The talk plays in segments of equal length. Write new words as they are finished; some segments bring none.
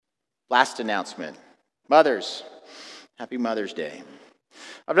Last announcement. Mothers, happy Mother's Day.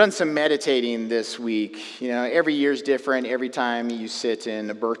 I've done some meditating this week. You know, every year's different. Every time you sit in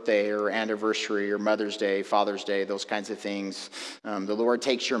a birthday or anniversary or Mother's Day, Father's Day, those kinds of things, the Lord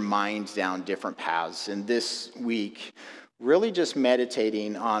takes your mind down different paths. And this week, really just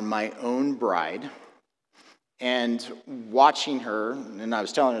meditating on my own bride and watching her. And I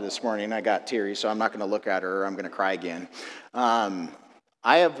was telling her this morning, I got teary, so I'm not going to look at her. I'm going to cry again.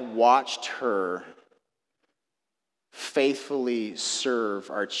 I have watched her faithfully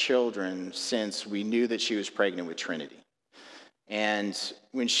serve our children since we knew that she was pregnant with Trinity. And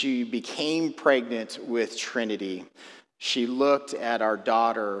when she became pregnant with Trinity, she looked at our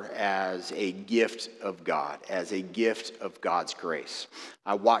daughter as a gift of God, as a gift of God's grace.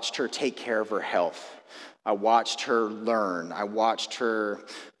 I watched her take care of her health. I watched her learn. I watched her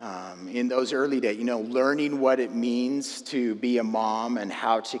in those early days, learning what it means to be a mom and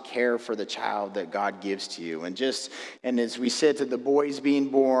how to care for the child that God gives to you. And as we said to the boys being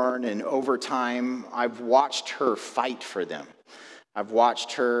born, and over time, I've watched her fight for them. I've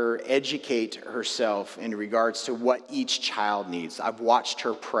watched her educate herself in regards to what each child needs. I've watched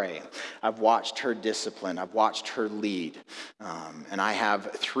her pray. I've watched her discipline. I've watched her lead. And I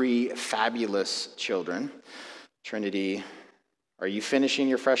have 3 fabulous children. Trinity, are you finishing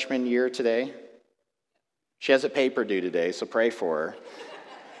your freshman year today? She has a paper due today, so pray for her.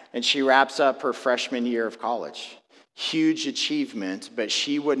 And she wraps up her freshman year of college. Huge achievement, but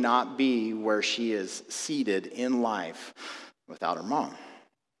she would not be where she is seated in life without her mom.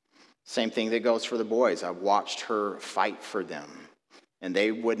 Same thing that goes for the boys. I've watched her fight for them, and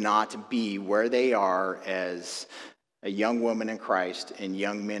they would not be where they are as a young woman in Christ and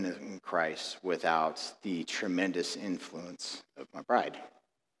young men in Christ without the tremendous influence of my bride.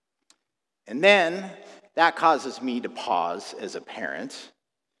 And then that causes me to pause as a parent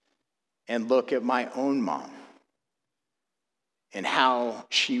and look at my own mom and how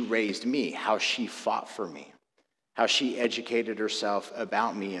she raised me, how she fought for me, how she educated herself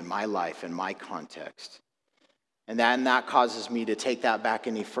about me and my life and my context. And that causes me to take that back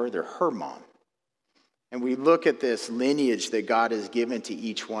any further, her mom. And we look at this lineage that God has given to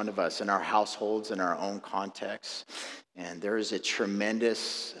each one of us in our households, in our own contexts. And there is a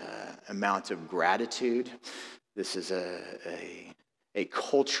tremendous amount of gratitude. This is a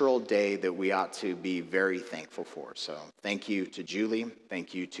cultural day that we ought to be very thankful for. So thank you to Julie.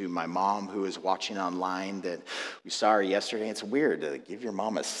 Thank you to my mom who is watching online. That we saw her yesterday. It's weird to give your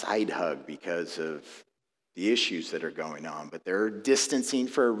mom a side hug because of the issues that are going on, but they're distancing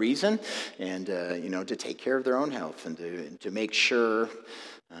for a reason, and to take care of their own health and to make sure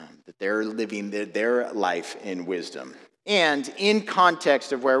that they're living their life in wisdom. And in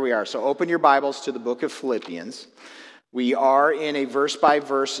context of where we are, so open your Bibles to the book of Philippians. We are in a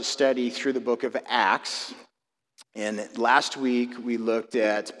verse-by-verse study through the book of Acts. And last week, we looked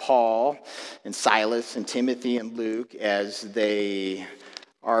at Paul and Silas and Timothy and Luke as they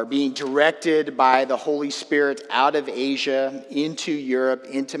are being directed by the Holy Spirit out of Asia into Europe,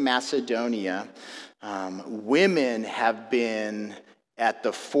 into Macedonia. Women have been at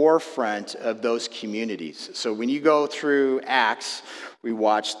the forefront of those communities. So when you go through Acts, we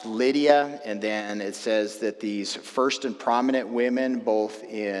watched Lydia, and then it says that these first and prominent women, both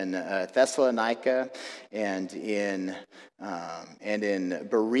in Thessalonica and in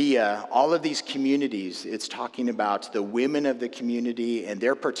Berea, all of these communities, it's talking about the women of the community and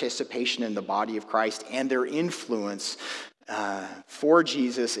their participation in the body of Christ and their influence for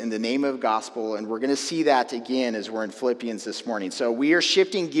Jesus in the name of gospel. And we're going to see that again as we're in Philippians this morning. So we are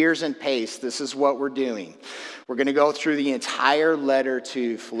shifting gears and pace. This is what we're doing. We're going to go through the entire letter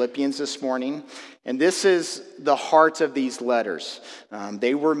to Philippians this morning. And this is the heart of these letters.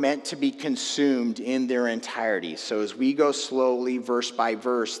 They were meant to be consumed in their entirety. So as we go slowly, verse by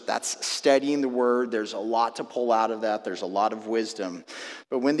verse, that's studying the word. There's a lot to pull out of that. There's a lot of wisdom.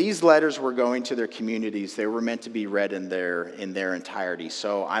 But when these letters were going to their communities, they were meant to be read in their entirety.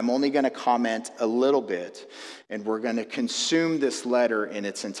 So I'm only going to comment a little bit, and we're going to consume this letter in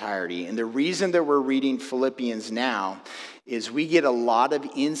its entirety. And the reason that we're reading Philippians now is we get a lot of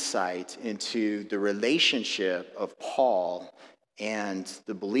insight into the relationship of Paul and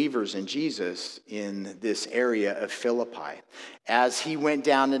the believers in Jesus in this area of Philippi. As he went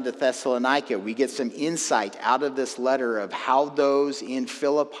down into Thessalonica, we get some insight out of this letter of how those in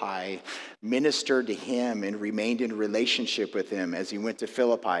Philippi ministered to him and remained in relationship with him as he went to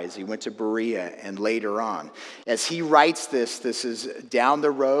Philippi, as he went to Berea, and later on. As he writes this is down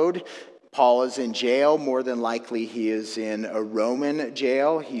the road. Paul is in jail. More than likely, he is in a Roman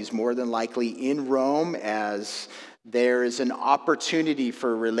jail. He's more than likely in Rome as there is an opportunity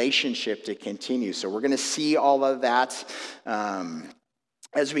for a relationship to continue. So we're going to see all of that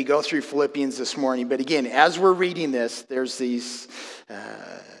as we go through Philippians this morning. But again, as we're reading this, there's these,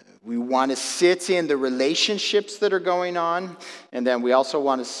 we want to sit in the relationships that are going on, and then we also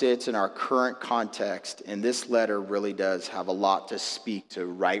want to sit in our current context. And this letter really does have a lot to speak to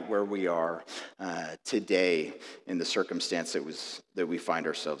right where we are today in the circumstance that we find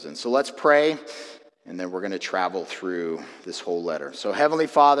ourselves in. So let's pray, and then we're going to travel through this whole letter. So Heavenly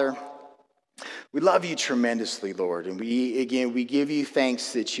Father, we love you tremendously, Lord. And we give you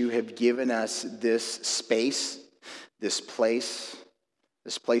thanks that you have given us this space, this place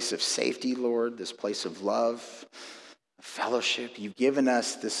of safety, Lord, this place of love, fellowship. You've given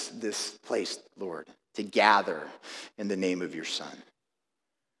us this place, Lord, to gather in the name of your Son.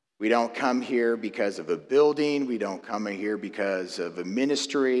 We don't come here because of a building. We don't come here because of a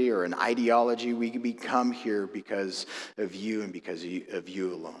ministry or an ideology. We come here because of you and because of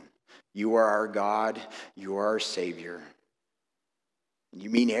you alone. You are our God. You are our Savior. You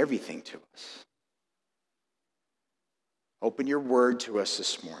mean everything to us. Open your word to us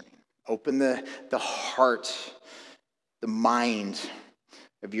this morning. Open the heart, the mind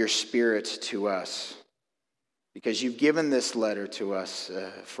of your Spirit to us. Because you've given this letter to us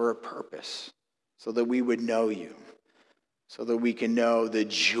for a purpose, so that we would know you, so that we can know the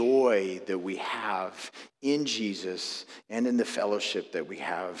joy that we have in Jesus and in the fellowship that we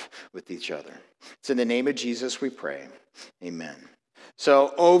have with each other. It's in the name of Jesus we pray. Amen.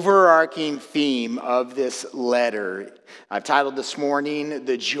 So, overarching theme of this letter, I've titled this morning,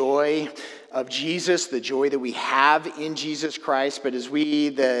 The Joy of Jesus, the joy that we have in Jesus Christ. But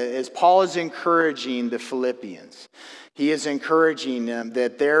as Paul is encouraging the Philippians, he is encouraging them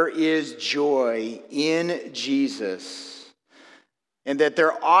that there is joy in Jesus, and that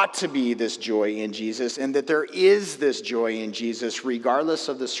there ought to be this joy in Jesus, and that there is this joy in Jesus regardless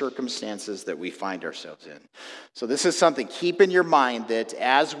of the circumstances that we find ourselves in. So this is something, keep in your mind that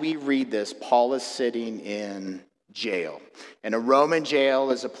as we read this, Paul is sitting in jail. And a Roman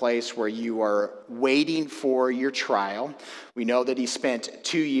jail is a place where you are waiting for your trial. We know that he spent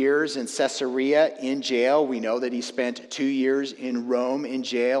 2 years in Caesarea in jail. We know that he spent 2 years in Rome in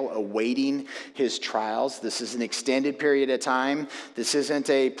jail awaiting his trials. This is an extended period of time. This isn't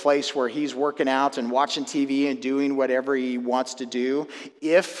a place where he's working out and watching TV and doing whatever he wants to do.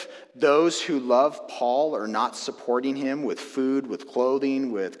 If those who love Paul are not supporting him with food, with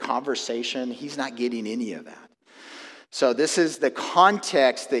clothing, with conversation, he's not getting any of that. So this is the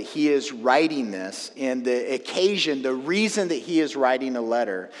context that he is writing this, and the occasion, the reason that he is writing a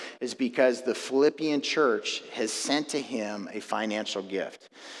letter is because the Philippian church has sent to him a financial gift.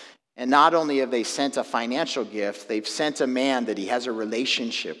 And not only have they sent a financial gift, they've sent a man that he has a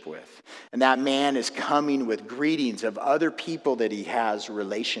relationship with. And that man is coming with greetings of other people that he has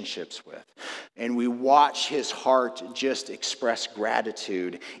relationships with. And we watch his heart just express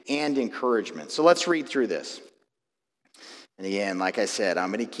gratitude and encouragement. So let's read through this. And again, like I said,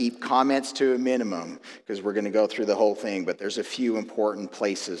 I'm going to keep comments to a minimum because we're going to go through the whole thing, but there's a few important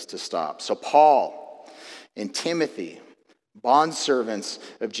places to stop. So Paul and Timothy, bondservants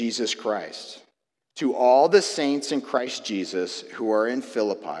of Jesus Christ, to all the saints in Christ Jesus who are in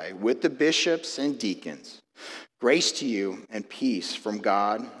Philippi, with the bishops and deacons, grace to you and peace from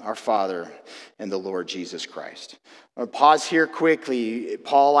God our Father and the Lord Jesus Christ. I'll pause here quickly.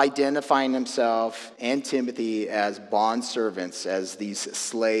 Paul identifying himself and Timothy as bondservants, as these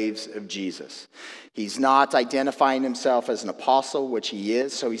slaves of Jesus. He's not identifying himself as an apostle, which he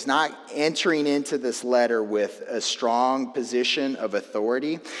is, so he's not entering into this letter with a strong position of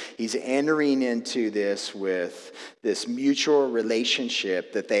authority. He's entering into this with this mutual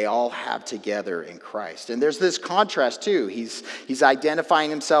relationship that they all have together in Christ. And there's this contrast too. He's identifying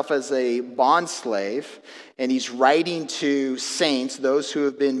himself as a bondslave, and he's writing to saints, those who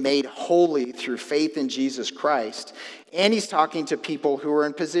have been made holy through faith in Jesus Christ. And he's talking to people who are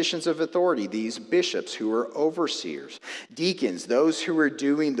in positions of authority, these bishops who are overseers, deacons, those who are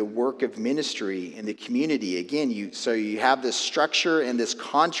doing the work of ministry in the community. Again, so you have this structure and this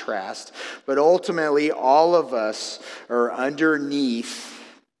contrast, but ultimately all of us are underneath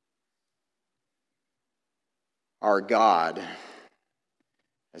our God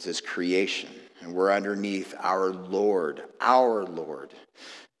as his creation. And we're underneath our Lord,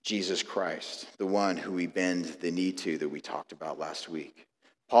 Jesus Christ, the one who we bend the knee to that we talked about last week.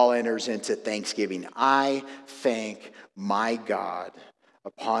 Paul enters into thanksgiving. I thank my God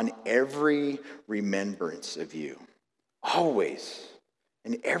upon every remembrance of you, always,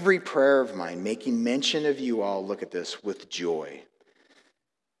 in every prayer of mine, making mention of you all, look at this, with joy.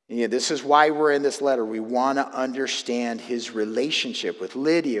 This is why we're in this letter. We want to understand his relationship with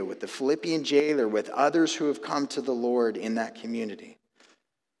Lydia, with the Philippian jailer, with others who have come to the Lord in that community.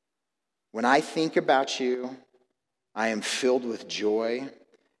 When I think about you, I am filled with joy,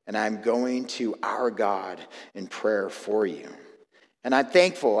 and I'm going to our God in prayer for you. And I'm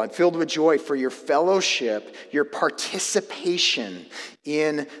thankful, I'm filled with joy for your fellowship, your participation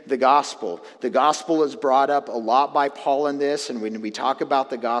in the gospel. The gospel is brought up a lot by Paul in this, and when we talk about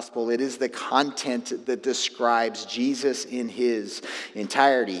the gospel, it is the content that describes Jesus in his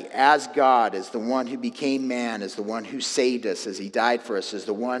entirety. As God, as the one who became man, as the one who saved us, as he died for us, as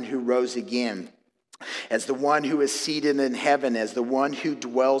the one who rose again, as the one who is seated in heaven, as the one who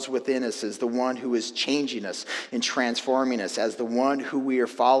dwells within us, as the one who is changing us and transforming us, as the one who we are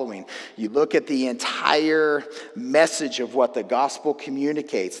following. You look at the entire message of what the gospel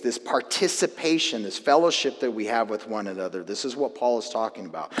communicates, this participation, this fellowship that we have with one another. This is what Paul is talking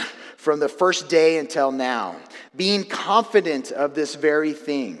about. From the first day until now, being confident of this very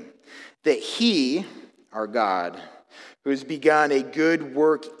thing, that he, our God, who has begun a good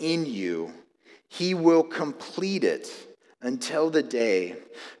work in you, he will complete it until the day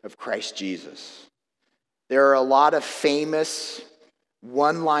of Christ Jesus. There are a lot of famous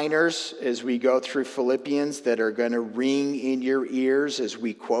one-liners as we go through Philippians that are going to ring in your ears as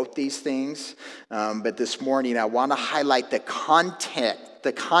we quote these things. But this morning I want to highlight the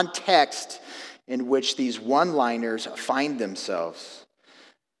context in which these one-liners find themselves.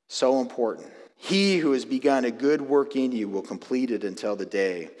 So important. He who has begun a good work in you will complete it until the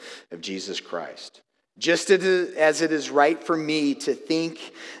day of Jesus Christ. Just as it is right for me to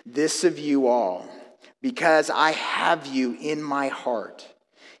think this of you all, because I have you in my heart,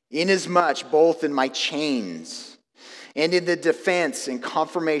 inasmuch both in my chains and in the defense and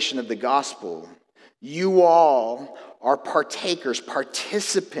confirmation of the gospel, you all are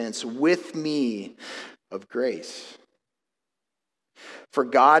participants with me of grace. For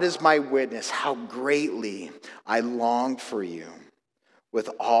God is my witness, how greatly I long for you with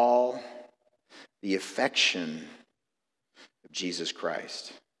all the affection of Jesus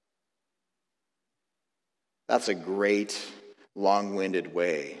Christ. That's a great, long-winded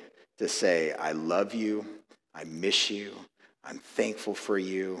way to say, I love you, I miss you, I'm thankful for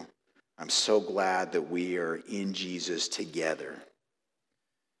you, I'm so glad that we are in Jesus together.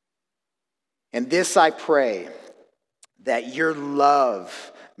 And this I pray, that your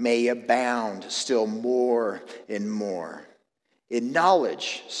love may abound still more and more in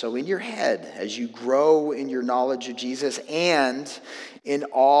knowledge, so in your head, as you grow in your knowledge of Jesus, and in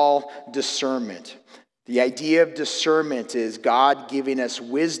all discernment. The idea of discernment is God giving us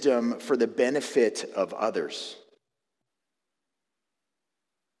wisdom for the benefit of others.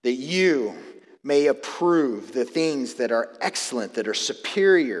 That you may approve the things that are excellent, that are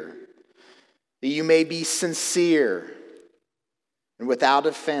superior, that you may be sincere and without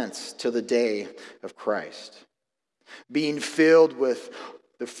offense till the day of Christ, being filled with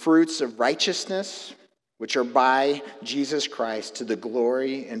the fruits of righteousness, which are by Jesus Christ, to the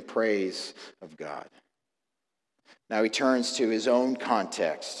glory and praise of God. Now he turns to his own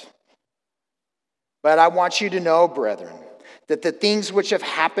context. But I want you to know, brethren, that the things which have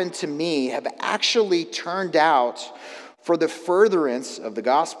happened to me have actually turned out for the furtherance of the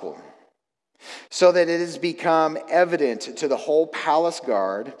gospel, so that it has become evident to the whole palace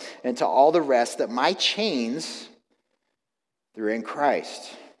guard and to all the rest that my chains, they're in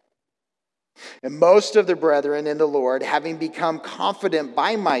Christ. And most of the brethren in the Lord, having become confident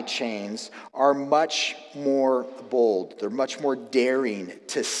by my chains, are much more bold. They're much more daring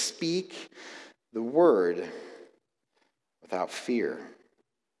to speak the word without fear.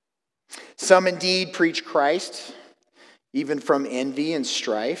 Some indeed preach Christ, even from envy and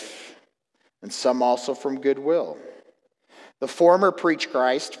strife, and some also from goodwill. The former preach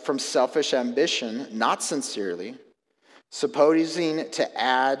Christ from selfish ambition, not sincerely, supposing to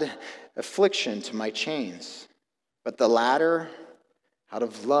add affliction to my chains, but the latter out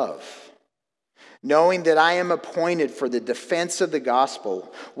of love, knowing that I am appointed for the defense of the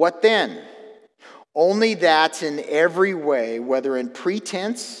gospel. What then? Only that in every way, whether in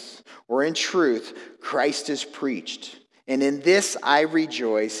pretense or in truth, Christ is preached. And in this I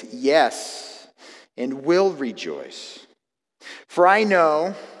rejoice, yes, and will rejoice. For I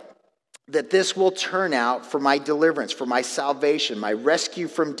know that this will turn out for my deliverance, for my salvation, my rescue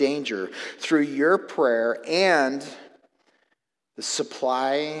from danger, through your prayer and the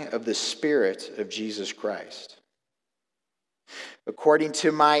supply of the Spirit of Jesus Christ, according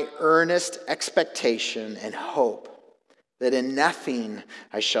to my earnest expectation and hope that in nothing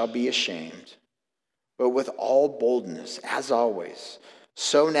I shall be ashamed, but with all boldness, as always,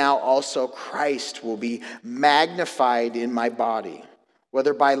 so now also Christ will be magnified in my body,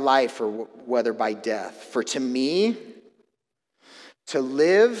 whether by life or whether by death. For to me, to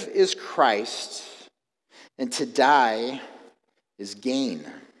live is Christ, and to die is gain.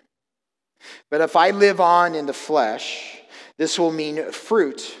 But if I live on in the flesh, this will mean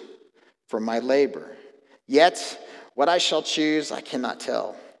fruit from my labor. Yet what I shall choose, I cannot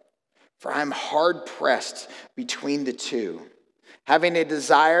tell. For I am hard pressed between the two, having a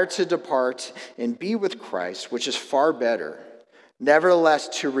desire to depart and be with Christ, which is far better. Nevertheless,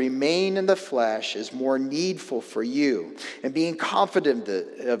 to remain in the flesh is more needful for you. And being confident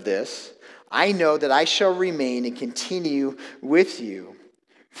of this, I know that I shall remain and continue with you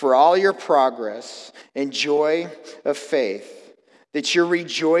for all your progress and joy of faith, that your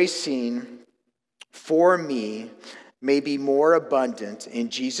rejoicing for me may be more abundant in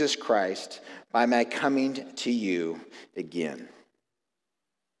Jesus Christ by my coming to you again.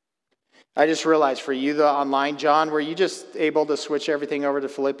 I just realized for you, the online, John, were you just able to switch everything over to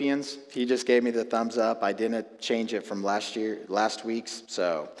Philippians? He just gave me the thumbs up. I didn't change it from last week's.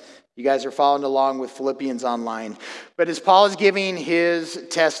 So you guys are following along with Philippians online. But as Paul is giving his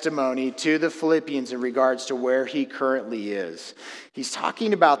testimony to the Philippians in regards to where he currently is, he's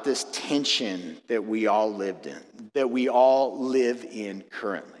talking about this tension that we all lived in, that we all live in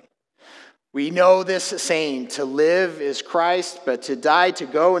currently. We know this saying, to live is Christ, but to die, to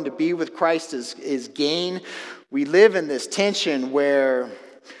go and to be with Christ is gain. We live in this tension where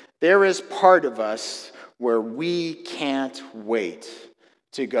there is part of us where we can't wait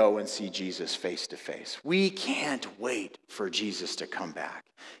to go and see Jesus face to face. We can't wait for Jesus to come back.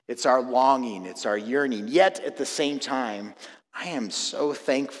 It's our longing, it's our yearning. Yet at the same time, I am so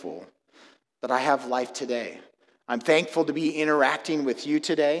thankful that I have life today. I'm thankful to be interacting with you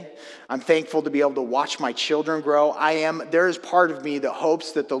today. I'm thankful to be able to watch my children grow. There is part of me that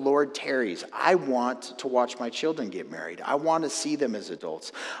hopes that the Lord tarries. I want to watch my children get married. I want to see them as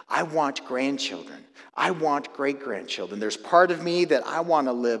adults. I want grandchildren. I want great-grandchildren. There's part of me that I want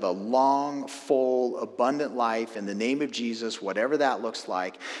to live a long, full, abundant life in the name of Jesus, whatever that looks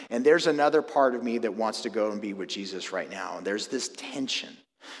like. And there's another part of me that wants to go and be with Jesus right now. And there's this tension.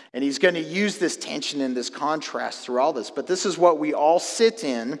 And he's going to use this tension and this contrast through all this. But this is what we all sit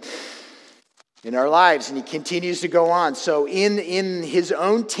in our lives. And he continues to go on. So in his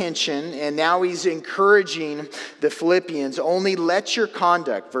own tension, and now he's encouraging the Philippians, only let your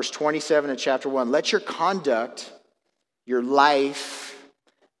conduct, verse 27 of chapter 1, let your conduct, your life,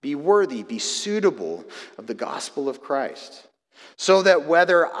 be worthy, be suitable of the gospel of Christ. So that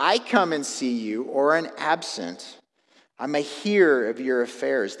whether I come and see you or am absent, I may hear of your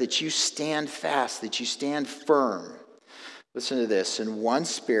affairs, that you stand fast, that you stand firm. Listen to this. In one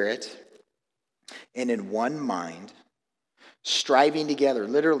spirit and in one mind, striving together,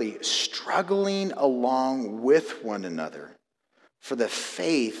 literally struggling along with one another for the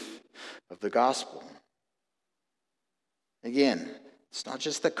faith of the gospel. Again, it's not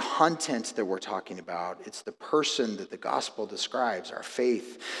just the content that we're talking about. It's the person that the gospel describes. Our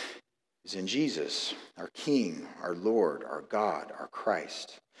faith is in Jesus, our King, our Lord, our God, our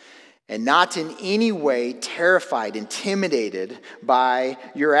Christ. And not in any way terrified, intimidated by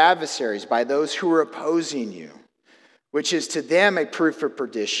your adversaries, by those who are opposing you, which is to them a proof of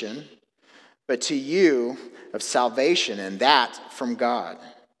perdition, but to you of salvation, and that from God.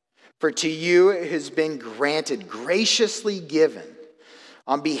 For to you it has been granted, graciously given,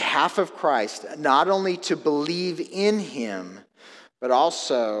 on behalf of Christ, not only to believe in him, but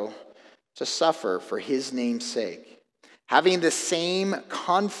also to suffer for his name's sake, having the same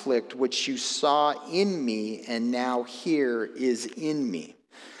conflict which you saw in me and now here is in me.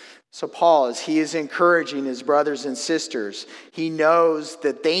 So Paul, as he is encouraging his brothers and sisters, he knows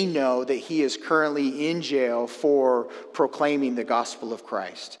that they know that he is currently in jail for proclaiming the gospel of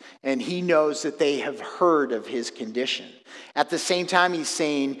Christ. And he knows that they have heard of his condition. At the same time, he's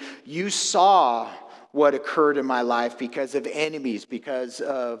saying, you saw what occurred in my life because of enemies, because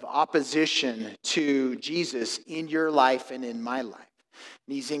of opposition to Jesus in your life and in my life.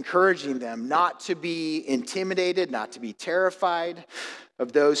 And he's encouraging them not to be intimidated, not to be terrified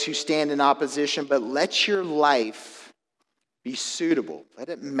of those who stand in opposition, but let your life be suitable. Let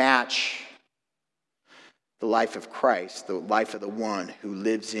it match the life of Christ, the life of the one who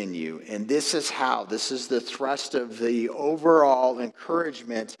lives in you. And this is the thrust of the overall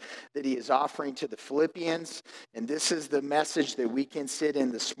encouragement that he is offering to the Philippians. And this is the message that we can sit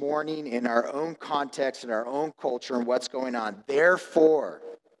in this morning in our own context, in our own culture, and what's going on. Therefore,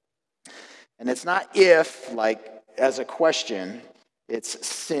 and it's not if, like as a question, It's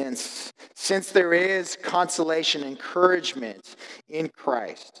since there is consolation, encouragement in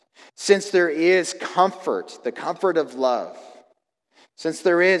Christ, since there is comfort, the comfort of love, since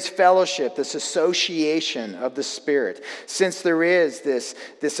there is fellowship, this association of the Spirit, since there is this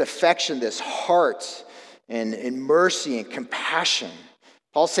affection, this heart and mercy and compassion.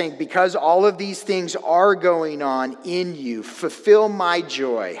 Paul's saying, because all of these things are going on in you, fulfill my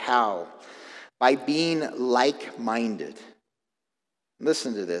joy. How? By being like-minded.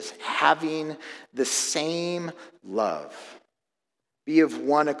 Listen to this. Having the same love. Be of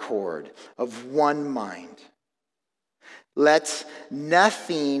one accord, of one mind. Let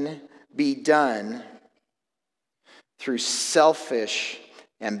nothing be done through selfish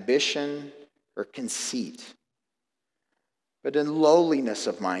ambition or conceit, but in lowliness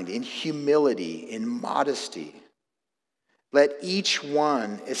of mind, in humility, in modesty. Let each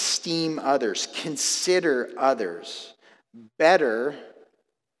one esteem others, consider others better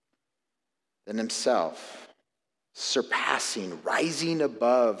than himself, surpassing, rising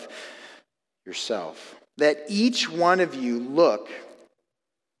above yourself. Let each one of you look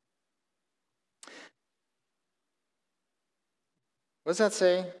what does that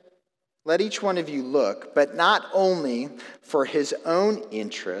say? Let each one of you look, but not only for his own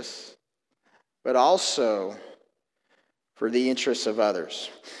interests, but also for the interests of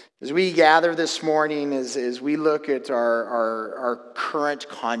others. As we gather this morning, as we look at our current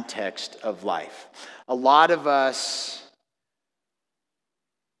context of life,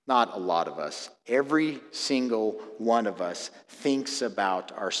 every single one of us thinks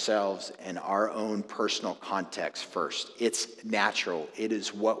about ourselves and our own personal context first. It's natural. It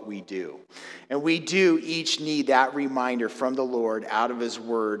is what we do. And we do each need that reminder from the Lord out of his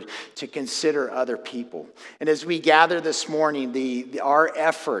word to consider other people. And as we gather this morning, our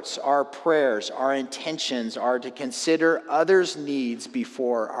efforts, our prayers, our intentions are to consider others' needs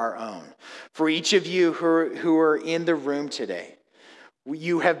before our own. For each of you who are in the room today,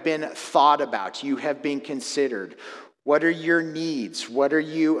 you have been thought about. You have been considered. What are your needs? What are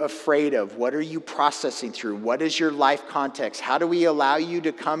you afraid of? What are you processing through? What is your life context? How do we allow you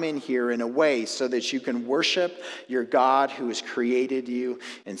to come in here in a way so that you can worship your God who has created you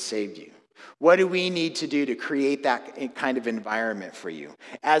and saved you? What do we need to do to create that kind of environment for you?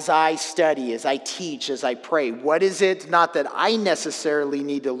 As I study, as I teach, as I pray, what is it not that I necessarily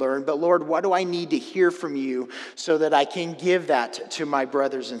need to learn, but Lord, what do I need to hear from you so that I can give that to my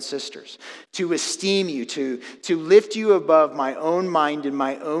brothers and sisters? To esteem you, to lift you above my own mind and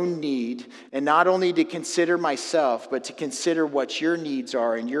my own need, and not only to consider myself, but to consider what your needs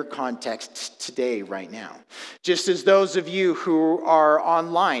are in your context today, right now. Just as those of you who are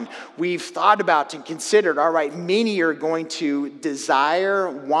online, we've thought about and considered, all right, many are going to desire,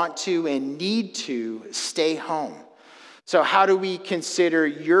 want to, and need to stay home. So how do we consider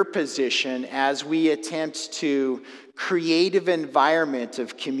your position as we attempt to create an environment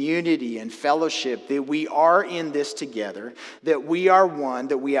of community and fellowship, that we are in this together, that we are one,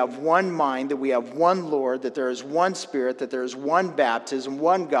 that we have one mind, that we have one Lord, that there is one Spirit, that there is one baptism,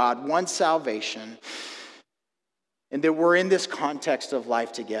 one God, one salvation, and that we're in this context of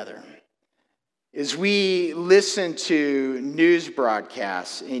life together? As we listen to news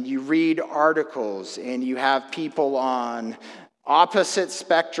broadcasts and you read articles and you have people on opposite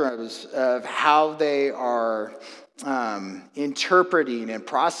spectrums of how they are interpreting and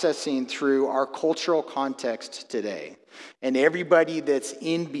processing through our cultural context today, and everybody that's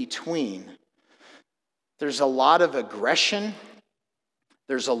in between, there's a lot of aggression,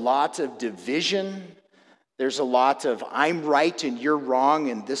 there's a lot of division, there's a lot of I'm right and you're wrong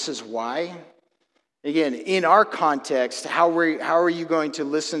and this is why. Again, in our context, how are you going to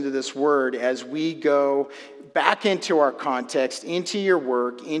listen to this word as we go back into our context, into your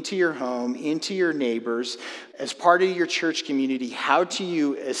work, into your home, into your neighbors, as part of your church community? How do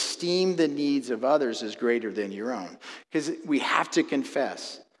you esteem the needs of others as greater than your own? Because we have to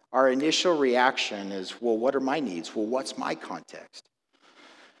confess, our initial reaction is, well, what are my needs? Well, what's my context?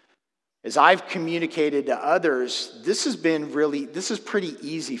 As I've communicated to others, this is pretty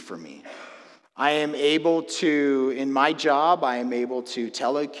easy for me. I am able to, in my job, I am able to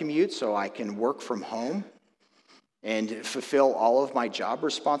telecommute so I can work from home and fulfill all of my job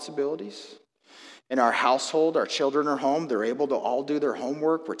responsibilities. In our household, our children are home. They're able to all do their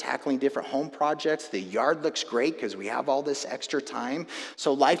homework. We're tackling different home projects. The yard looks great because we have all this extra time.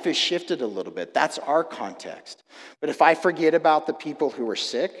 So life has shifted a little bit. That's our context. But if I forget about the people who are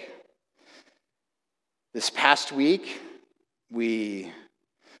sick, this past week, we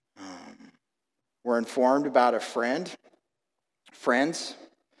were informed about friends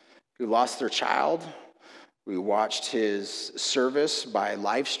who lost their child We watched his service by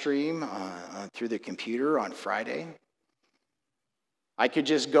live stream through the computer on Friday. I could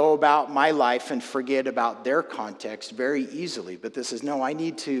just go about my life and forget about their context very easily. But this is, no, I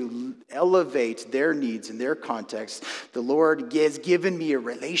need to elevate their needs and their context. The Lord has given me a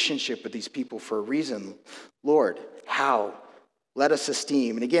relationship with these people for a reason. Lord, how? Let us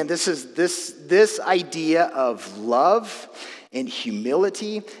esteem. And again, this is this idea of love and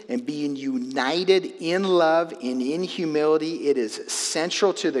humility and being united in love and in humility. It is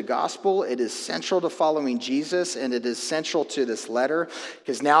central to the gospel. It is central to following Jesus, and it is central to this letter,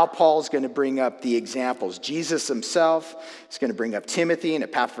 because now Paul's going to bring up the examples. Jesus himself is going to bring up Timothy and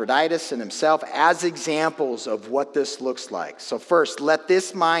Epaphroditus and himself as examples of what this looks like. So first, let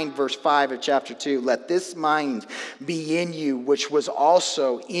this mind, verse 5 of chapter 2, let this mind be in you, which was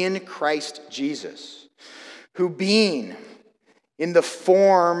also in Christ Jesus, who being in the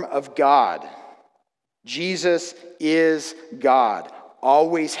form of God. Jesus is God,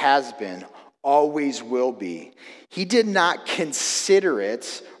 always has been, always will be. He did not consider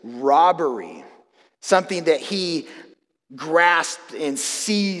it robbery, something that he grasped and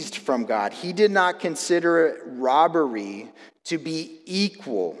seized from God. He did not consider it robbery to be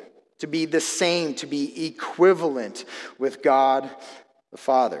equal, to be the same, to be equivalent with God the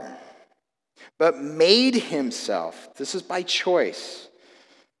Father, but made himself, this is by choice.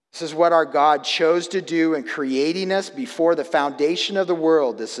 This is what our God chose to do in creating us before the foundation of the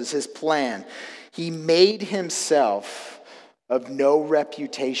world. This is his plan. He made himself of no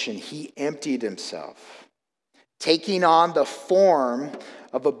reputation. He emptied himself, taking on the form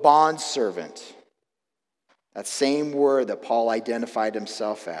of a bondservant. That same word that Paul identified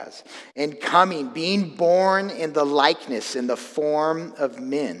himself as. And coming, being born in the likeness, in the form of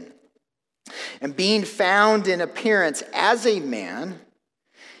men. And being found in appearance as a man,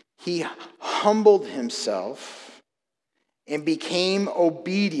 he humbled himself and became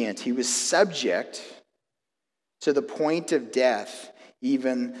obedient. He was subject to the point of death,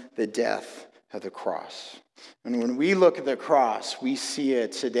 even the death of the cross. And when we look at the cross, we see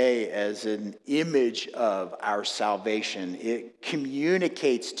it today as an image of our salvation. It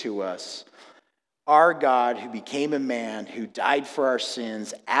communicates to us our God who became a man, who died for our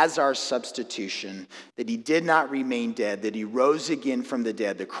sins as our substitution, that he did not remain dead, that he rose again from the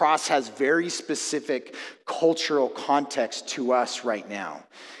dead. The cross has very specific cultural context to us right now.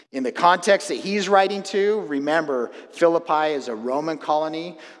 In the context that he's writing to, remember, Philippi is a Roman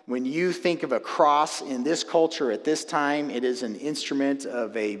colony. When you think of a cross in this culture at this time, it is an instrument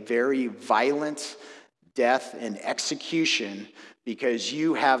of a very violent death and execution, because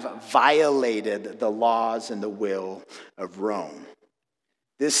you have violated the laws and the will of Rome.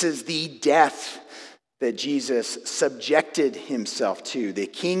 This is the death that Jesus subjected himself to. The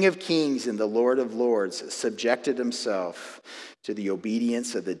King of Kings and the Lord of Lords subjected himself to the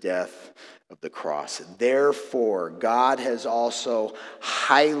obedience of the death of the cross. Therefore, God has also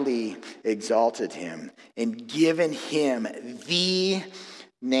highly exalted him and given him the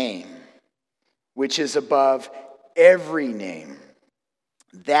name, which is above every name,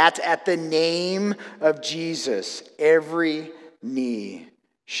 that at the name of Jesus, every knee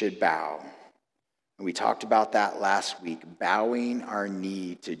should bow. And we talked about that last week, bowing our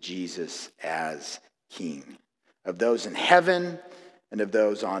knee to Jesus as King, of those in heaven and of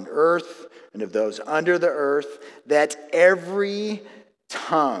those on earth and of those under the earth, that every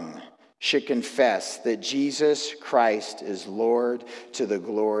tongue should confess that Jesus Christ is Lord, to the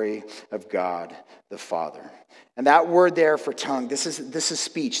glory of God the Father. And that word there for tongue, this is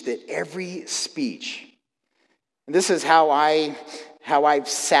speech, that every speech. And this is how I've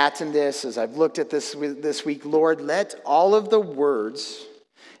sat in this, as I've looked at this week. Lord, let all of the words,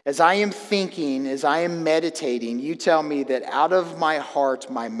 as I am thinking, as I am meditating, you tell me that out of my heart,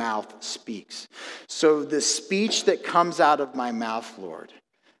 my mouth speaks. So the speech that comes out of my mouth, Lord,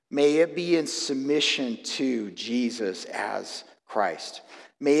 may it be in submission to Jesus as Christ.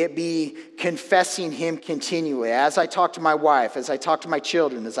 May it be confessing him continually. As I talk to my wife, as I talk to my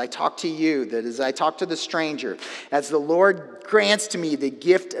children, as I talk to you, that as I talk to the stranger, as the Lord grants to me the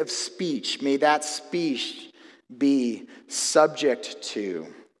gift of speech, may that speech be subject to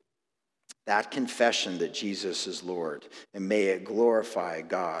that confession that Jesus is Lord, and may it glorify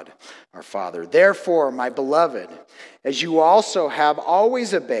God our Father. Therefore, my beloved, as you also have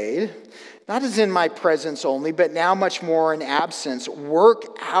always obeyed, not as in my presence only, but now much more in absence, work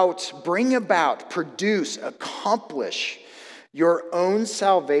out, bring about, produce, accomplish your own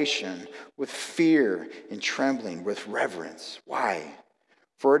salvation with fear and trembling, with reverence. Why?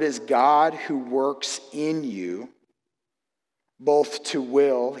 For it is God who works in you both to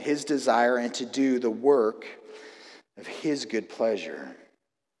will his desire and to do the work of his good pleasure.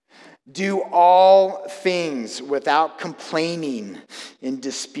 Do all things without complaining and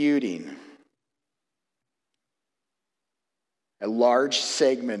disputing. A large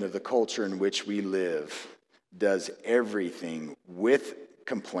segment of the culture in which we live does everything with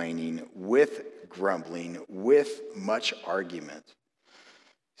complaining, with grumbling, with much argument.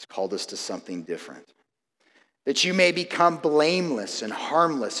 He's called us to something different. That you may become blameless and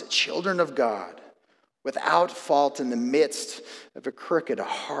harmless, children of God, without fault in the midst of a crooked, a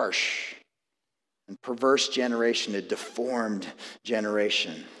harsh, and perverse generation, a deformed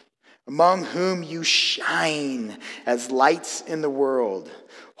generation, among whom you shine as lights in the world,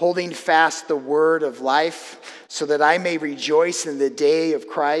 holding fast the word of life, so that I may rejoice in the day of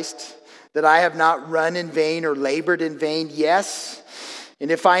Christ, that I have not run in vain or labored in vain. Yes, and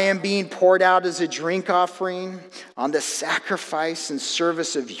if I am being poured out as a drink offering on the sacrifice and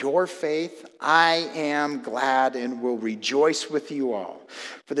service of your faith, I am glad and will rejoice with you all.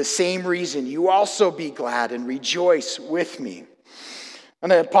 For the same reason, you also be glad and rejoice with me. I'm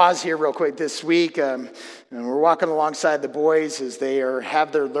going to pause here real quick this week. And we're walking alongside the boys as they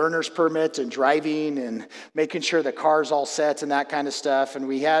have their learner's permit and driving and making sure the car's all set and that kind of stuff. And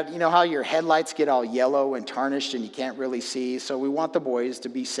we had, you know how your headlights get all yellow and tarnished and you can't really see. So we want the boys to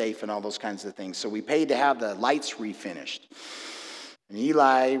be safe and all those kinds of things. So we paid to have the lights refinished. And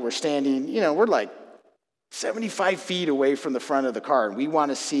Eli, we're standing, we're like 75 feet away from the front of the car, and we want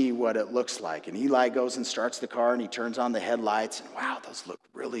to see what it looks like. And Eli goes and starts the car, and he turns on the headlights, and wow, those look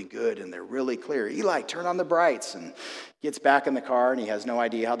really good, and they're really clear. Eli, turn on the brights, and gets back in the car, and he has no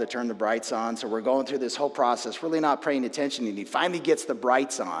idea how to turn the brights on. So we're going through this whole process, really not paying attention, and he finally gets the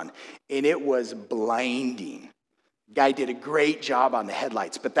brights on, and it was blinding. Guy did a great job on the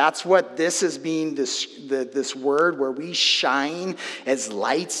headlights, but that's what this is being, this word where we shine as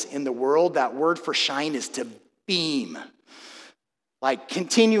lights in the world. That word for shine is to beam. Like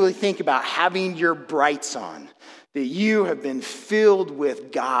continually think about having your brights on, that you have been filled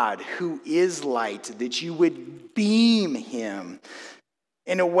with God who is light, that you would beam him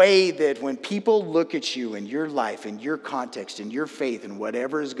in a way that when people look at you and your life and your context and your faith and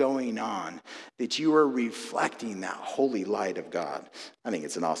whatever is going on, that you are reflecting that holy light of God. I think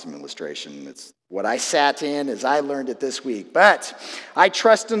it's an awesome illustration. It's what I sat in as I learned it this week. But I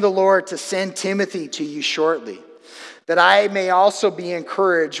trust in the Lord to send Timothy to you shortly, that I may also be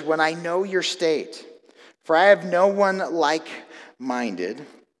encouraged when I know your state. For I have no one like-minded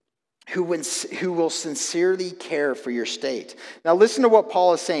who will sincerely care for your state. Now listen to what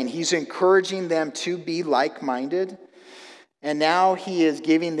Paul is saying. He's encouraging them to be like-minded, and now he is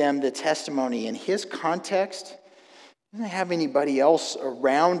giving them the testimony. In his context, he doesn't have anybody else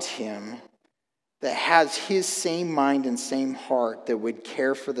around him that has his same mind and same heart that would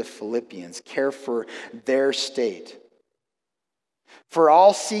care for the Philippians, care for their state. For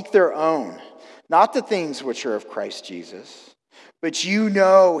all seek their own, not the things which are of Christ Jesus, but you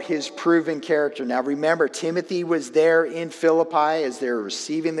know his proven character. Now remember, Timothy was there in Philippi as they're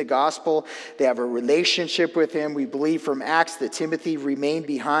receiving the gospel. They have a relationship with him. We believe from Acts that Timothy remained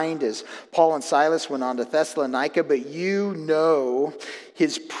behind as Paul and Silas went on to Thessalonica. But you know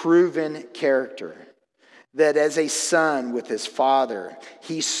his proven character, that as a son with his father,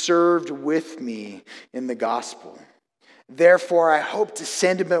 he served with me in the gospel. Therefore, I hope to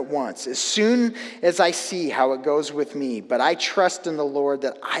send him at once, as soon as I see how it goes with me. But I trust in the Lord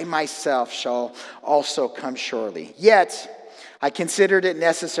that I myself shall also come shortly. Yet, I considered it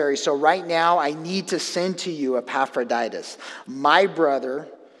necessary. So right now, I need to send to you Epaphroditus, my brother,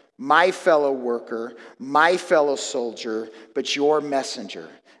 my fellow worker, my fellow soldier, but your messenger.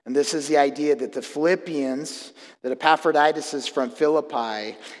 And this is the idea that the Philippians, that Epaphroditus is from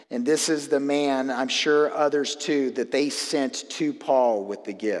Philippi, and this is the man, I'm sure others too, that they sent to Paul with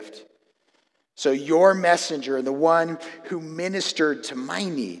the gift. So your messenger, the one who ministered to my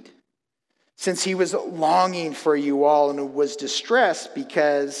need, since he was longing for you all and was distressed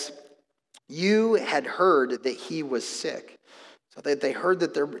because you had heard that he was sick. So that they heard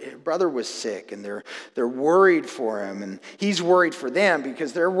that their brother was sick, and they're worried for him, and he's worried for them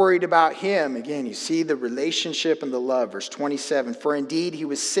because they're worried about him. Again, you see the relationship and the love. Verse 27, for indeed he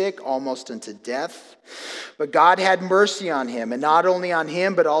was sick almost unto death, but God had mercy on him, and not only on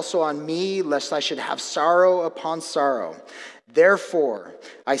him, but also on me, lest I should have sorrow upon sorrow. Therefore,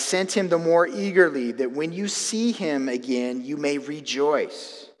 I sent him the more eagerly, that when you see him again, you may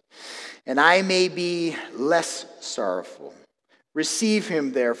rejoice, and I may be less sorrowful. Receive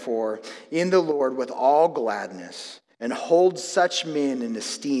him, therefore, in the Lord with all gladness, and hold such men in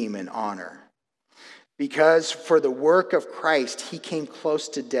esteem and honor. because for the work of Christ, he came close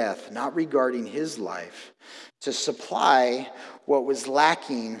to death, not regarding his life, to supply what was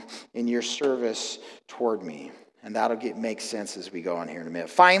lacking in your service toward me. And that'll make sense as we go on here in a minute.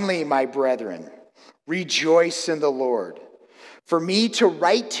 Finally, my brethren, rejoice in the Lord. For me to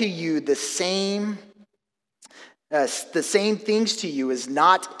write to you the same things to you is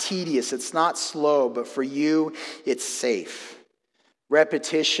not tedious, it's not slow, but for you it's safe.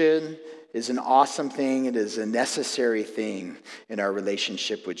 Repetition is an awesome thing. It is a necessary thing in our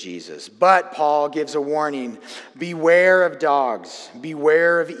relationship with Jesus. But Paul gives a warning: beware of dogs,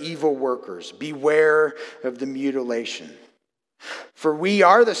 beware of evil workers, beware of the mutilation. For we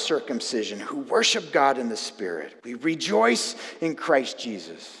are the circumcision who worship God in the Spirit. We rejoice in Christ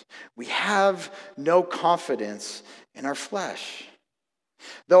Jesus. We have no confidence in our flesh.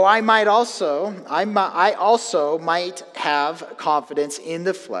 Though I also might have confidence in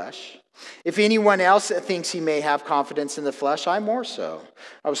the flesh. If anyone else thinks he may have confidence in the flesh, I more so.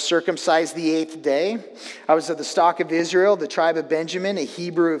 I was circumcised the 8th day. I was of the stock of Israel, the tribe of Benjamin, a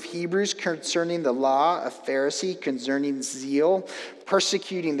Hebrew of Hebrews, concerning the law, a Pharisee, concerning zeal,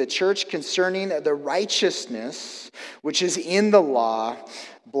 persecuting the church, concerning the righteousness which is in the law,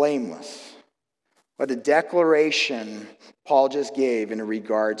 blameless. What a declaration Paul just gave in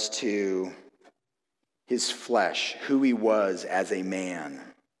regards to his flesh, who he was as a man.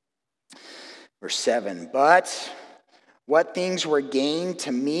 Verse 7, but what things were gained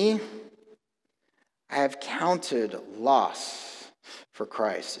to me, I have counted loss for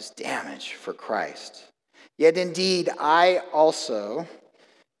Christ, as damage for Christ. Yet indeed, I also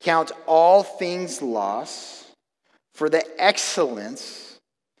count all things loss for the excellence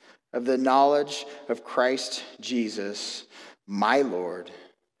of the knowledge of Christ Jesus, my Lord,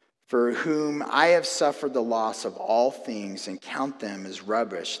 for whom I have suffered the loss of all things and count them as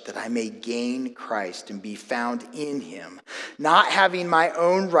rubbish, that I may gain Christ and be found in him, not having my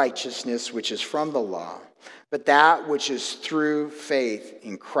own righteousness, which is from the law, but that which is through faith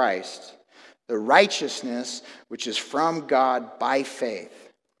in Christ, the righteousness which is from God by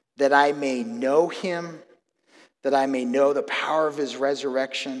faith, that I may know him, that I may know the power of his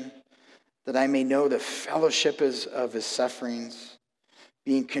resurrection, that I may know the fellowship of his sufferings,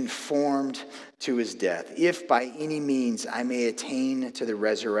 being conformed to his death, if by any means I may attain to the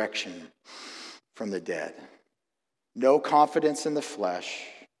resurrection from the dead. No confidence in the flesh.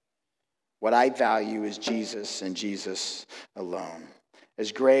 What I value is Jesus and Jesus alone.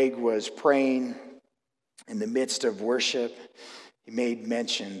 As Greg was praying in the midst of worship, he made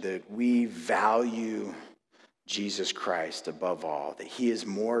mention that we value Jesus Christ above all, that he is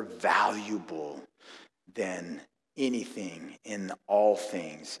more valuable than anything in all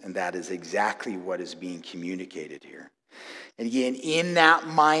things, and that is exactly what is being communicated here. And again, in that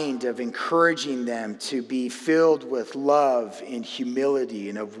mind of encouraging them to be filled with love and humility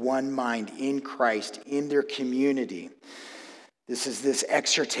and of one mind in Christ in their community, this is this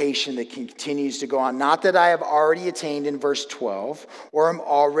exhortation that continues to go on. Not that I have already attained in verse 12 or am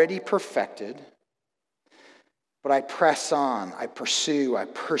already perfected, but I press on, I pursue, I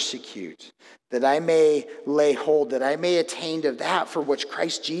persecute, that I may lay hold, that I may attain to that for which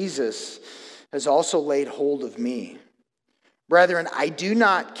Christ Jesus has also laid hold of me. Brethren, I do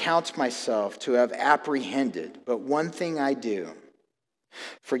not count myself to have apprehended, but one thing I do,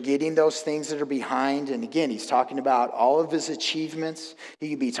 forgetting those things that are behind. And again, he's talking about all of his achievements. He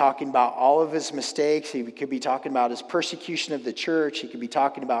could be talking about all of his mistakes. He could be talking about his persecution of the church. He could be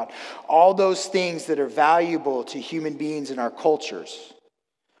talking about all those things that are valuable to human beings in our cultures.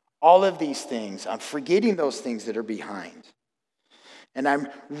 All of these things, I'm forgetting those things that are behind. And I'm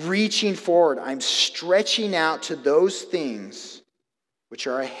reaching forward. I'm stretching out to those things which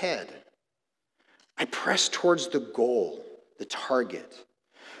are ahead. I press towards the goal, the target,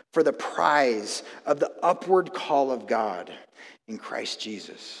 for the prize of the upward call of God in Christ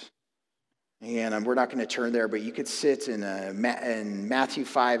Jesus. And we're not going to turn there, but you could sit in Matthew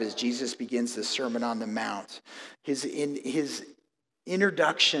 5 as Jesus begins the Sermon on the Mount. His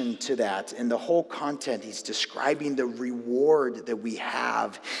introduction to that and the whole content, he's describing the reward that we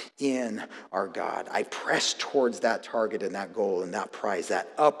have in our God. I press towards that target and that goal and that prize, that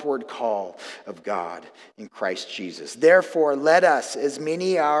upward call of God in Christ Jesus. Therefore, let us, as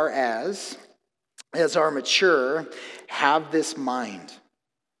many as are mature, have this mind.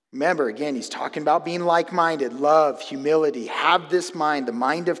 Remember, again, he's talking about being like-minded, love, humility. Have this mind, the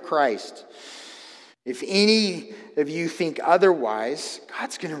mind of Christ. If any of you think otherwise,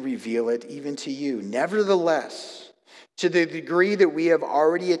 God's going to reveal it even to you. Nevertheless, to the degree that we have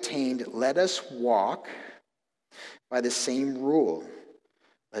already attained, let us walk by the same rule.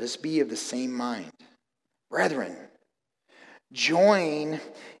 Let us be of the same mind. Brethren, join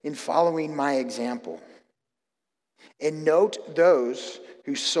in following my example, and note those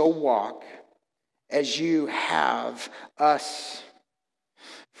who so walk as you have us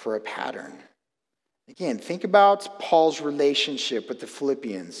for a pattern. Again, think about Paul's relationship with the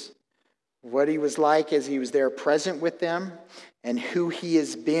Philippians, what he was like as he was there present with them, and who he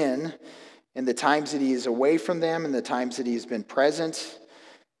has been in the times that he is away from them and the times that he has been present.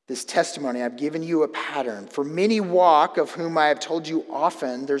 This testimony, I've given you a pattern. For many walk, of whom I have told you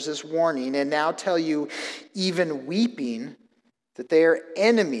often, there's this warning, and now tell you, even weeping, that they are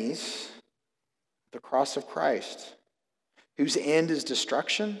enemies of the cross of Christ, whose end is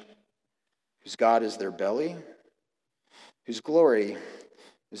destruction, whose God is their belly, whose glory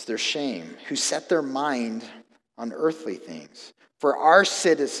is their shame, who set their mind on earthly things. For our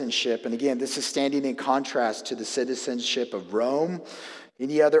citizenship, and again, this is standing in contrast to the citizenship of Rome,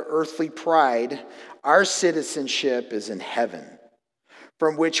 any other earthly pride, our citizenship is in heaven,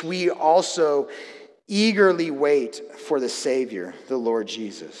 from which we also eagerly wait for the Savior, the Lord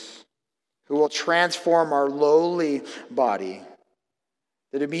Jesus, who will transform our lowly body,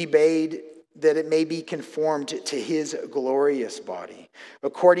 that it may be conformed to his glorious body,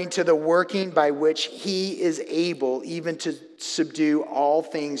 according to the working by which he is able even to subdue all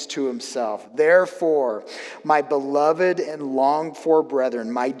things to himself. Therefore, my beloved and longed for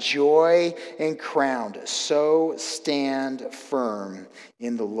brethren, my joy and crown, so stand firm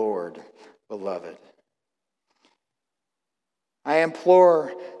in the Lord, beloved. I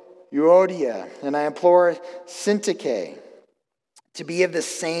implore Euodia and I implore Syntyche to be of the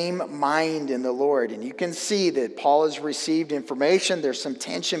same mind in the Lord. And you can see that Paul has received information. There's some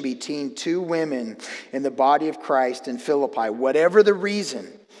tension between two women in the body of Christ in Philippi. Whatever the reason,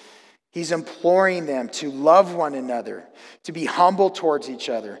 he's imploring them to love one another, to be humble towards each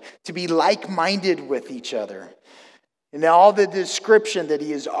other, to be like-minded with each other. And all the description that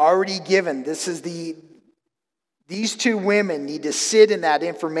he has already given, these two women need to sit in that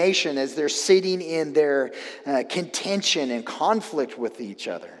information as they're sitting in their contention and conflict with each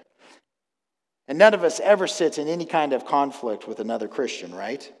other. And none of us ever sits in any kind of conflict with another Christian,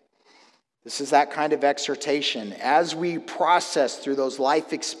 right? This is that kind of exhortation as we process through those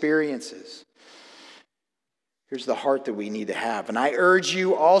life experiences. Here's the heart that we need to have. And I urge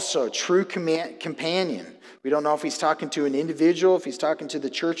you also, true companion. We don't know if he's talking to an individual, if he's talking to the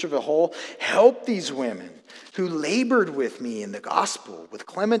church of a whole. Help these women who labored with me in the gospel, with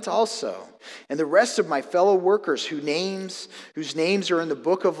Clement also, and the rest of my fellow workers whose names are in the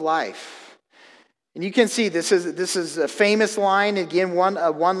book of life. And you can see this is a famous line, again,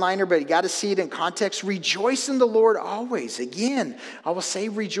 a one-liner, but you got to see it in context. Rejoice in the Lord always. Again, I will say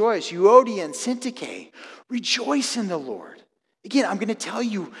rejoice. Euodia and Syntyche, rejoice in the Lord. Again, I'm going to tell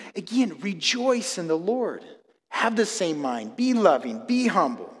you, again, rejoice in the Lord. Have the same mind. Be loving. Be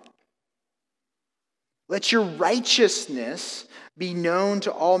humble. Let your righteousness be known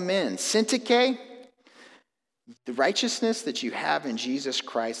to all men. Syntyche, the righteousness that you have in Jesus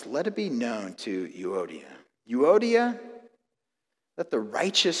Christ, let it be known to Euodia. Euodia, let the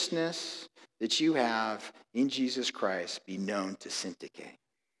righteousness that you have in Jesus Christ be known to Syntyche.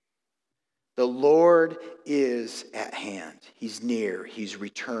 The Lord is at hand. He's near. He's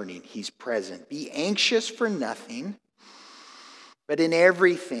returning. He's present. Be anxious for nothing, but in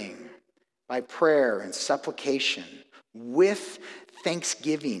everything, by prayer and supplication, with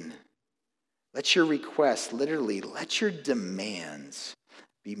thanksgiving, let your requests, literally, let your demands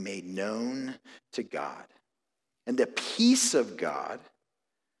be made known to God. And the peace of God,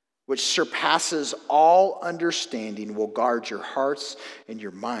 which surpasses all understanding, will guard your hearts and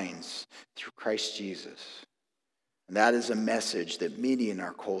your minds through Christ Jesus. And that is a message that many in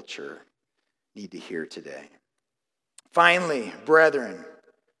our culture need to hear today. Finally, brethren,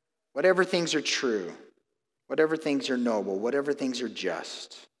 whatever things are true, whatever things are noble, whatever things are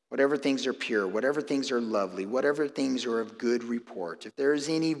just, whatever things are pure, whatever things are lovely, whatever things are of good report, if there is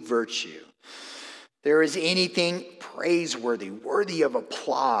any virtue, there is anything praiseworthy, worthy of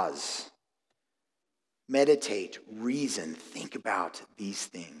applause, meditate, reason, think about these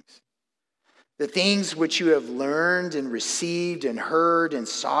things. The things which you have learned and received and heard and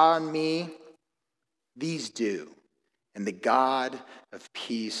saw in me, these do. And the God of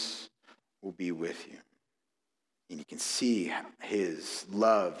peace will be with you. And you can see his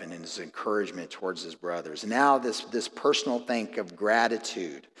love and his encouragement towards his brothers. Now this personal thank of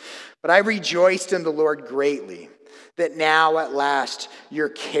gratitude. But I rejoiced in the Lord greatly that now at last your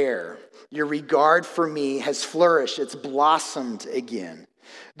care, your regard for me has flourished. It's blossomed again.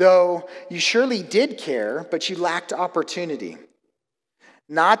 Though you surely did care, but you lacked opportunity.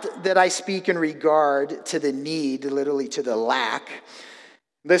 Not that I speak in regard to the need, literally to the lack.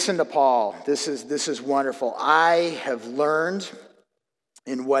 Listen to Paul. This is wonderful. I have learned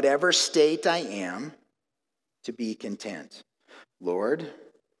in whatever state I am to be content. Lord,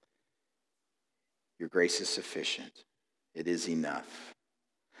 your grace is sufficient. It is enough.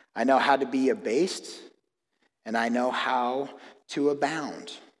 I know how to be abased, and I know how to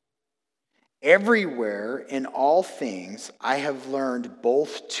abound. Everywhere in all things, I have learned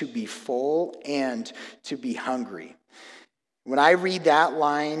both to be full and to be hungry. When I read that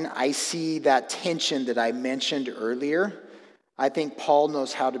line, I see that tension that I mentioned earlier. I think Paul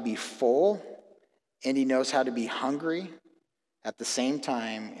knows how to be full, and he knows how to be hungry at the same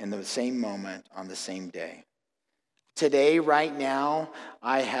time, in the same moment, on the same day. Today, right now,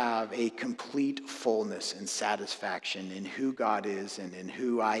 I have a complete fullness and satisfaction in who God is and in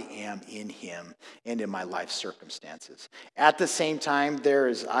who I am in him and in my life circumstances. At the same time,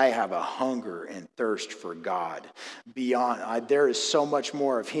 I have a hunger and thirst for God. There is so much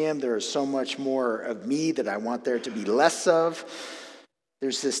more of him. There is so much more of me that I want there to be less of.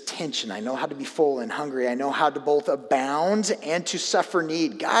 There's this tension. I know how to be full and hungry. I know how to both abound and to suffer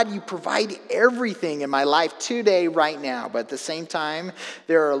need. God, you provide everything in my life today, right now. But at the same time,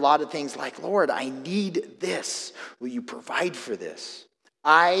 there are a lot of things like, Lord, I need this. Will you provide for this?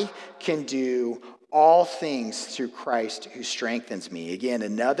 I can do all things through Christ who strengthens me. Again,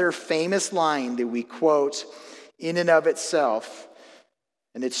 another famous line that we quote in and of itself.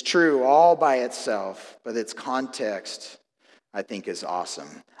 And it's true all by itself, but its context, I think, is awesome.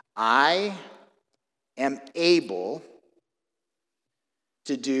 I am able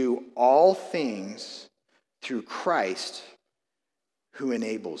to do all things through Christ who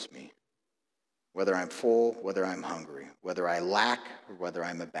enables me. Whether I'm full, whether I'm hungry, whether I lack, or whether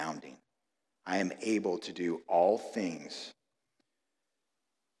I'm abounding. I am able to do all things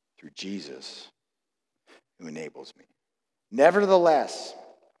through Jesus who enables me. Nevertheless,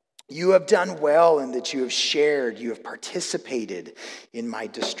 you have done well in that you have participated in my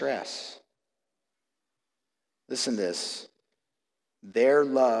distress. Listen to this. Their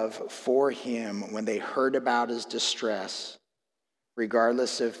love for him, when they heard about his distress,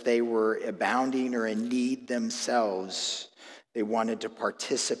 regardless if they were abounding or in need themselves, they wanted to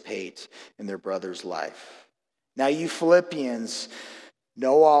participate in their brother's life. Now you Philippians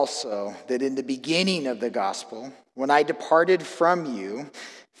know also that in the beginning of the gospel, when I departed from you,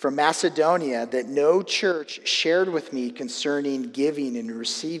 from Macedonia, that no church shared with me concerning giving and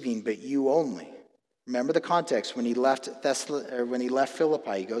receiving, but you only. Remember the context when he left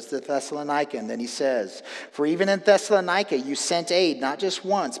Philippi. He goes to Thessalonica, and then he says, "For even in Thessalonica you sent aid, not just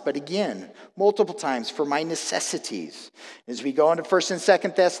once, but again, multiple times for my necessities." As we go into 1st and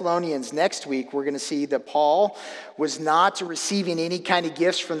 2nd Thessalonians next week, we're going to see that Paul was not receiving any kind of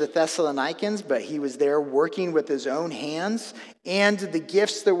gifts from the Thessalonians, but he was there working with his own hands, and the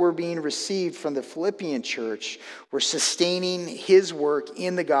gifts that were being received from the Philippian church were sustaining his work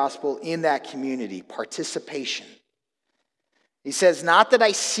in the gospel in that community. Participation. He says, not that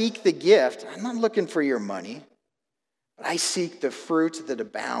I seek the gift. I'm not looking for your money. But I seek the fruit that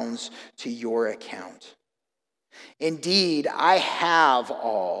abounds to your account. Indeed, I have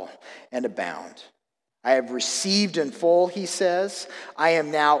all and abound. I have received in full, he says. I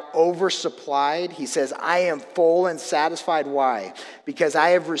am now oversupplied. He says, I am full and satisfied. Why? Because I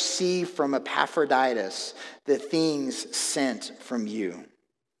have received from Epaphroditus the things sent from you.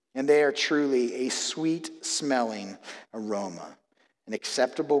 And they are truly a sweet-smelling aroma, an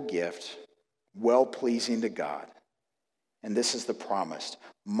acceptable gift, well-pleasing to God. And this is the promise.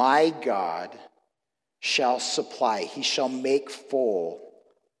 My God shall supply, he shall make full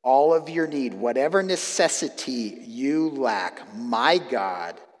all of your need, whatever necessity you lack, my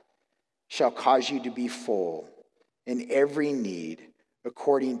God shall cause you to be full in every need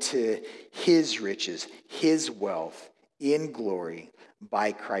according to his riches, his wealth in glory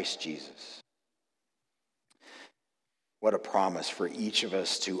by Christ Jesus. What a promise for each of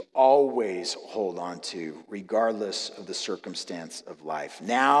us to always hold on to, regardless of the circumstance of life.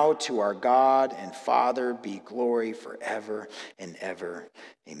 Now to our God and Father be glory forever and ever.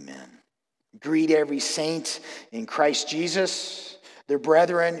 Amen. Greet every saint in Christ Jesus. The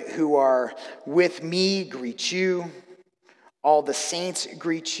brethren who are with me greet you. All the saints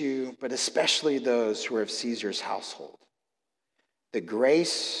greet you, but especially those who are of Caesar's household. The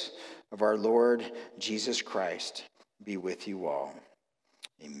grace of our Lord Jesus Christ be with you all.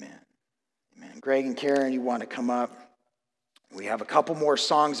 Amen. Amen. Greg and Karen, you want to come up? We have a couple more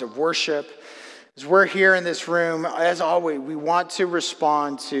songs of worship. As we're here in this room, as always, we want to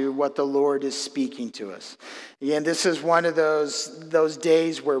respond to what the Lord is speaking to us. Again, this is one of those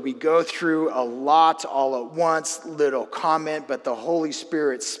days where we go through a lot all at once, little comment, but the Holy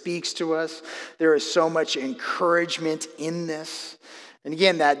Spirit speaks to us. There is so much encouragement in this. And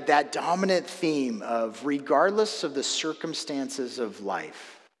again, that dominant theme of regardless of the circumstances of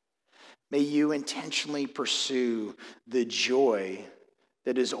life, may you intentionally pursue the joy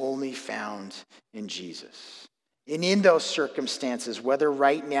that is only found in Jesus. And in those circumstances, whether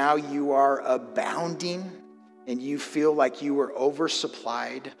right now you are abounding and you feel like you are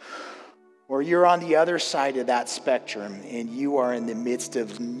oversupplied, or you're on the other side of that spectrum and you are in the midst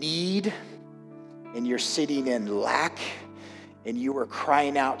of need and you're sitting in lack and you are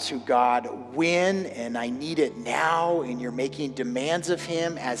crying out to God, when, and I need it now, and you're making demands of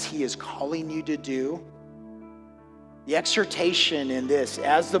him as he is calling you to do. The exhortation in this,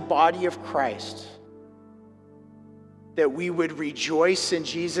 as the body of Christ, that we would rejoice in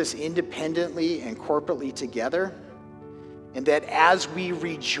Jesus independently and corporately together, and that as we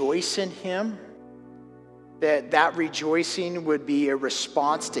rejoice in him, that rejoicing would be a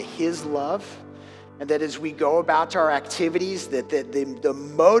response to his love, and that as we go about our activities, that the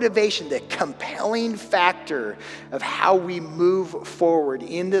motivation, the compelling factor of how we move forward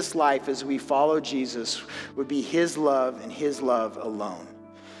in this life as we follow Jesus would be his love and his love alone.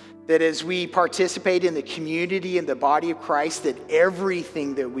 That as we participate in the community and the body of Christ, that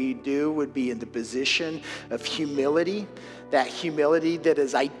everything that we do would be in the position of humility, that humility that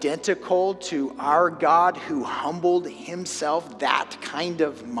is identical to our God who humbled himself, that kind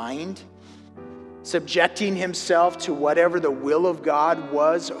of mind, subjecting himself to whatever the will of God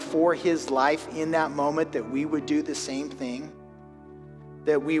was for his life in that moment, that we would do the same thing,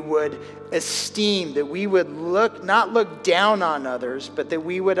 that we would esteem, that we would not look down on others, but that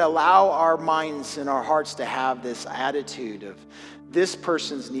we would allow our minds and our hearts to have this attitude of this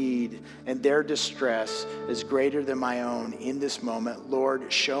person's need and their distress is greater than my own in this moment.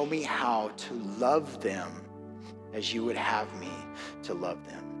 Lord, show me how to love them as you would have me to love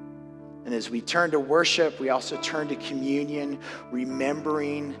them. And as we turn to worship, we also turn to communion,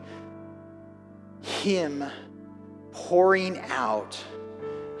 remembering him pouring out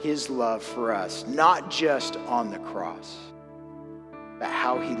his love for us, not just on the cross, but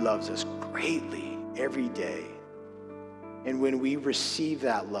how he loves us greatly every day. And when we receive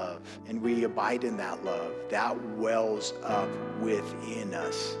that love and we abide in that love, that wells up within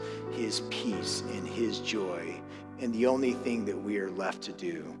us his peace and his joy. And the only thing that we are left to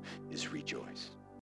do is rejoice.